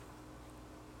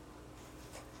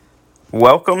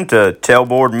Welcome to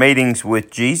Tailboard Meetings with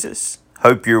Jesus.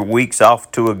 Hope your week's off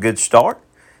to a good start.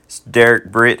 It's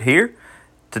Derek Britt here.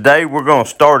 Today we're going to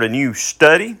start a new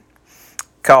study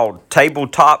called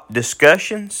Tabletop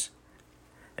Discussions.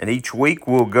 And each week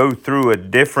we'll go through a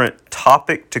different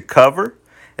topic to cover.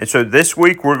 And so this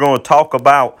week we're going to talk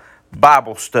about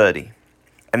Bible study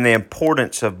and the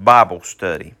importance of Bible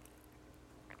study.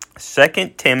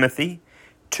 2 Timothy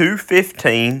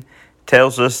 2:15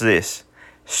 tells us this: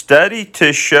 "Study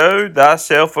to show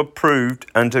thyself approved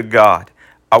unto God,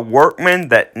 a workman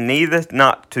that needeth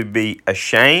not to be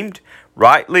ashamed,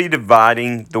 rightly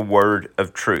dividing the word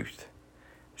of truth."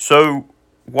 So,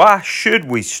 why should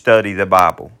we study the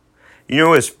Bible?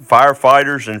 As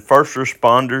firefighters and first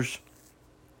responders,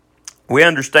 we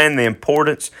understand the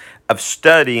importance of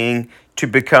studying to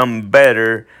become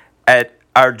better at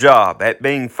our job, at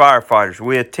being firefighters.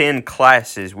 We attend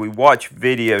classes, we watch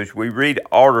videos, we read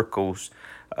articles,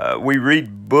 we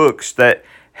read books that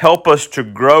help us to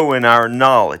grow in our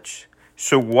knowledge.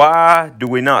 So why do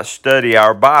we not study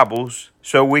our Bibles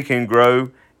so we can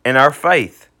grow in our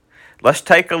faith? Let's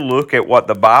take a look at what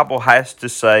the Bible has to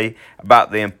say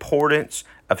about the importance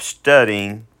of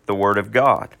studying the Word of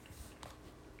God.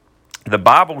 The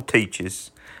Bible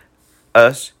teaches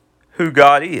us who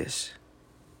God is.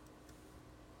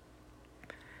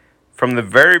 From the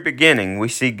very beginning, we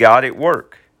see God at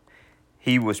work.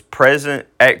 He was present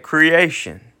at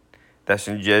creation.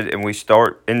 And we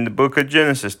start in the book of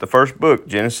Genesis, the first book,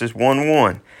 Genesis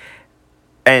 1:1.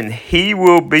 And He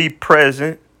will be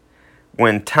present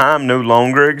when time no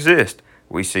longer exists.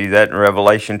 We see that in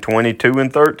Revelation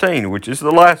 22:13, which is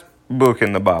the last book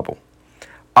in the Bible.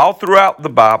 All throughout the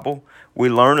Bible, we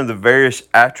learn of the various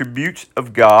attributes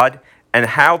of God and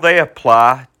how they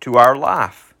apply to our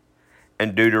life.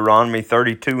 In Deuteronomy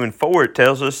 32:4, it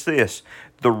tells us this: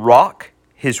 "The rock,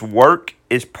 His work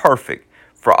is perfect,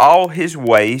 for all His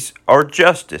ways are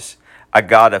justice, a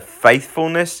God of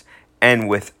faithfulness and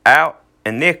without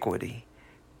iniquity.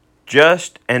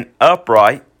 Just and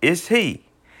upright is He."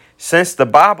 Since the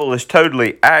Bible is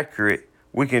totally accurate,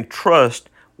 we can trust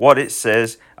what it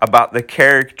says about the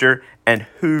character and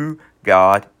who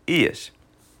God is.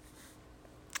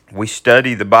 We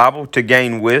study the Bible to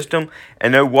gain wisdom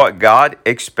and know what God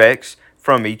expects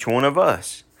from each one of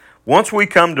us. Once we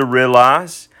come to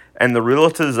realize and the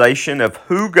realization of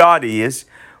who God is,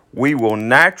 we will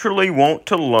naturally want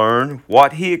to learn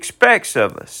what He expects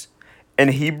of us. In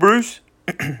Hebrews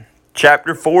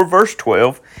chapter 4, verse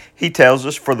 12, he tells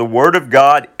us, "For the Word of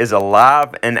God is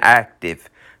alive and active,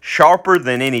 sharper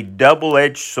than any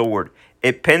double-edged sword.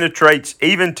 It penetrates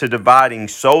even to dividing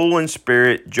soul and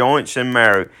spirit, joints and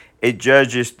marrow. It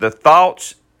judges the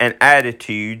thoughts and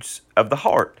attitudes of the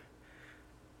heart."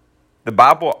 The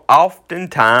Bible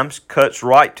oftentimes cuts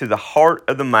right to the heart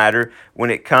of the matter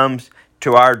when it comes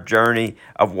to our journey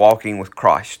of walking with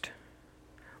Christ.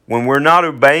 When we're not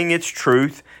obeying its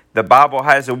truth, the Bible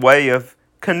has a way of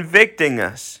convicting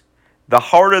us. The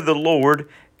heart of the Lord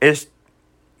is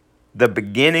the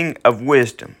beginning of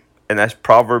wisdom. And that's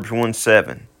Proverbs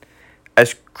 1:7.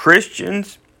 As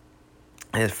Christians,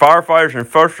 as firefighters and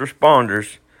first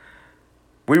responders,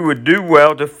 we would do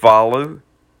well to follow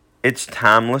its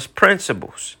timeless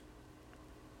principles.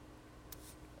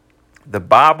 The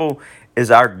Bible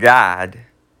is our guide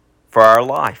for our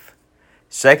life.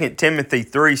 2 Timothy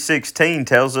 3:16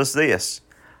 tells us this: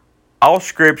 "All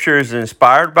Scripture is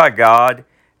inspired by God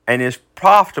and is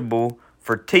profitable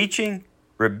for teaching,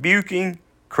 rebuking,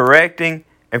 correcting,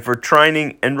 and for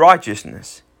training in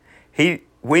righteousness."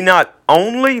 We not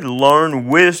only learn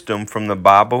wisdom from the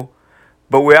Bible,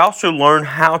 but we also learn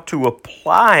how to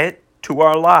apply it to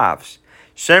our lives.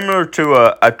 Similar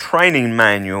to a training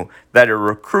manual that a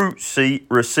recruit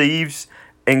receives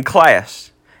in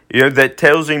class, that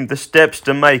tells him the steps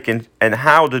to make and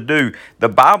how to do. The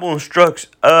Bible instructs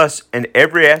us in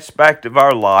every aspect of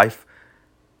our life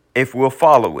if we'll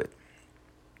follow it.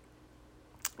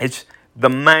 It's the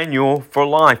manual for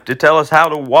life to tell us how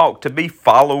to walk, to be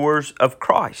followers of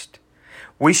Christ.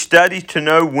 We study to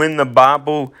know when the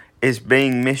Bible is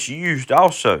being misused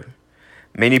also.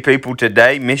 Many people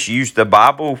today misuse the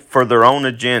Bible for their own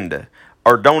agenda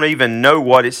or don't even know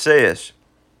what it says.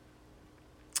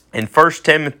 In 1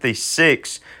 Timothy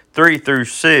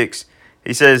 6:3-6,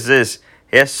 he says this.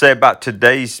 He has to say about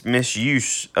today's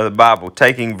misuse of the Bible,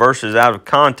 taking verses out of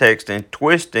context and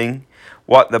twisting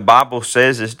what the Bible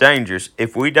says is dangerous.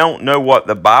 If we don't know what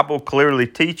the Bible clearly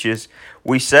teaches,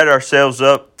 we set ourselves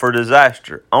up for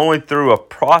disaster. Only through a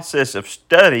process of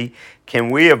study can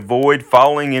we avoid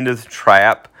falling into the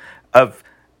trap of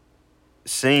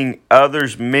seeing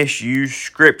others misuse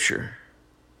Scripture.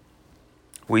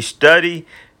 We study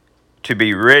to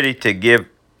be ready to give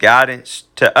guidance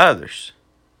to others.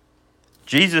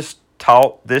 Jesus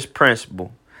taught this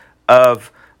principle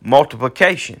of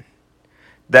multiplication,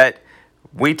 that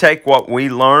we take what we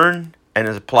learn and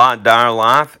is applied to our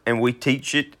life and we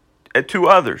teach it to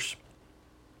others.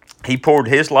 He poured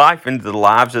his life into the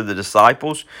lives of the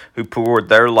disciples who poured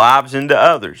their lives into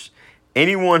others.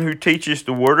 Anyone who teaches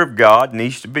the Word of God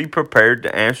needs to be prepared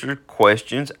to answer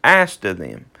questions asked of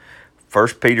them.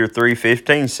 1 Peter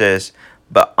 3:15 says,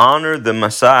 "But honor the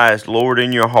Messiah as Lord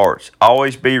in your hearts.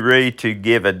 Always be ready to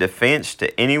give a defense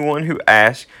to anyone who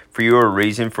asks for your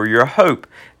reason for your hope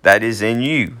that is in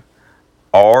you.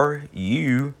 Are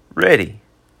you ready?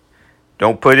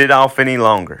 Don't put it off any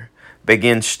longer.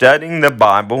 Begin studying the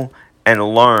Bible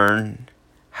and learn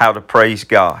how to praise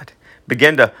God.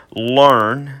 Begin to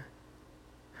learn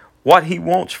what He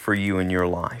wants for you in your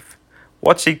life.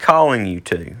 What's He calling you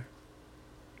to?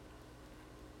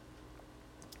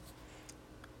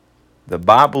 The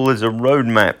Bible is a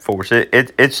roadmap for us.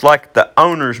 It's like the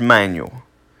owner's manual.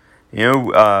 You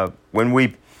know, when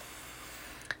we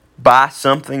buy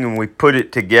something and we put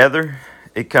it together,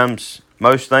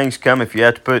 most things come, if you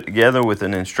have to put it together, with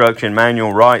an instruction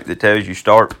manual, right, that tells you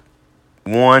start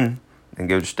 1 and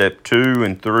go to step 2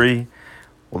 and 3.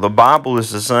 Well, the Bible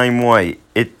is the same way.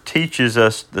 It teaches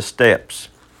us the steps.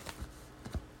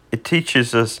 It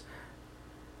teaches us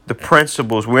the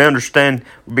principles. We understand,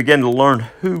 we begin to learn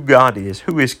who God is,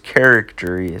 who His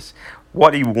character is,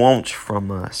 what He wants from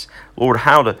us. Lord,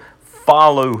 how to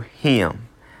follow Him,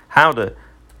 how to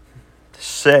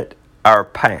set our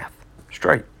path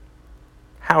straight,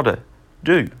 how to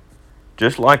do.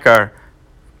 Just like a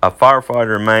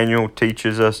firefighter manual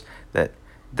teaches us that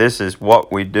this is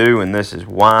what we do and this is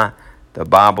why, the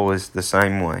Bible is the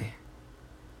same way.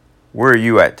 Where are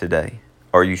you at today?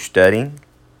 Are you studying?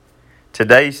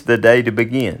 Today's the day to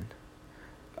begin.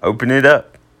 Open it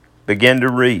up. Begin to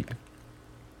read.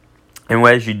 And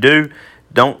as you do,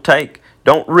 don't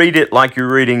read it like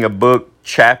you're reading a book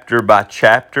chapter by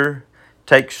chapter.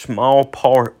 Take small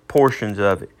portions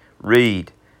of it.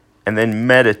 Read. And then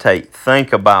meditate.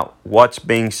 Think about what's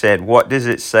being said. What does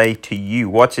it say to you?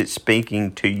 What's it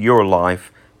speaking to your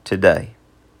life today?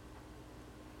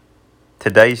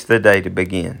 Today's the day to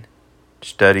begin.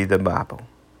 Study the Bible.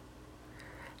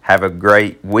 Have a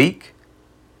great week.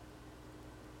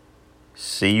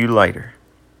 See you later.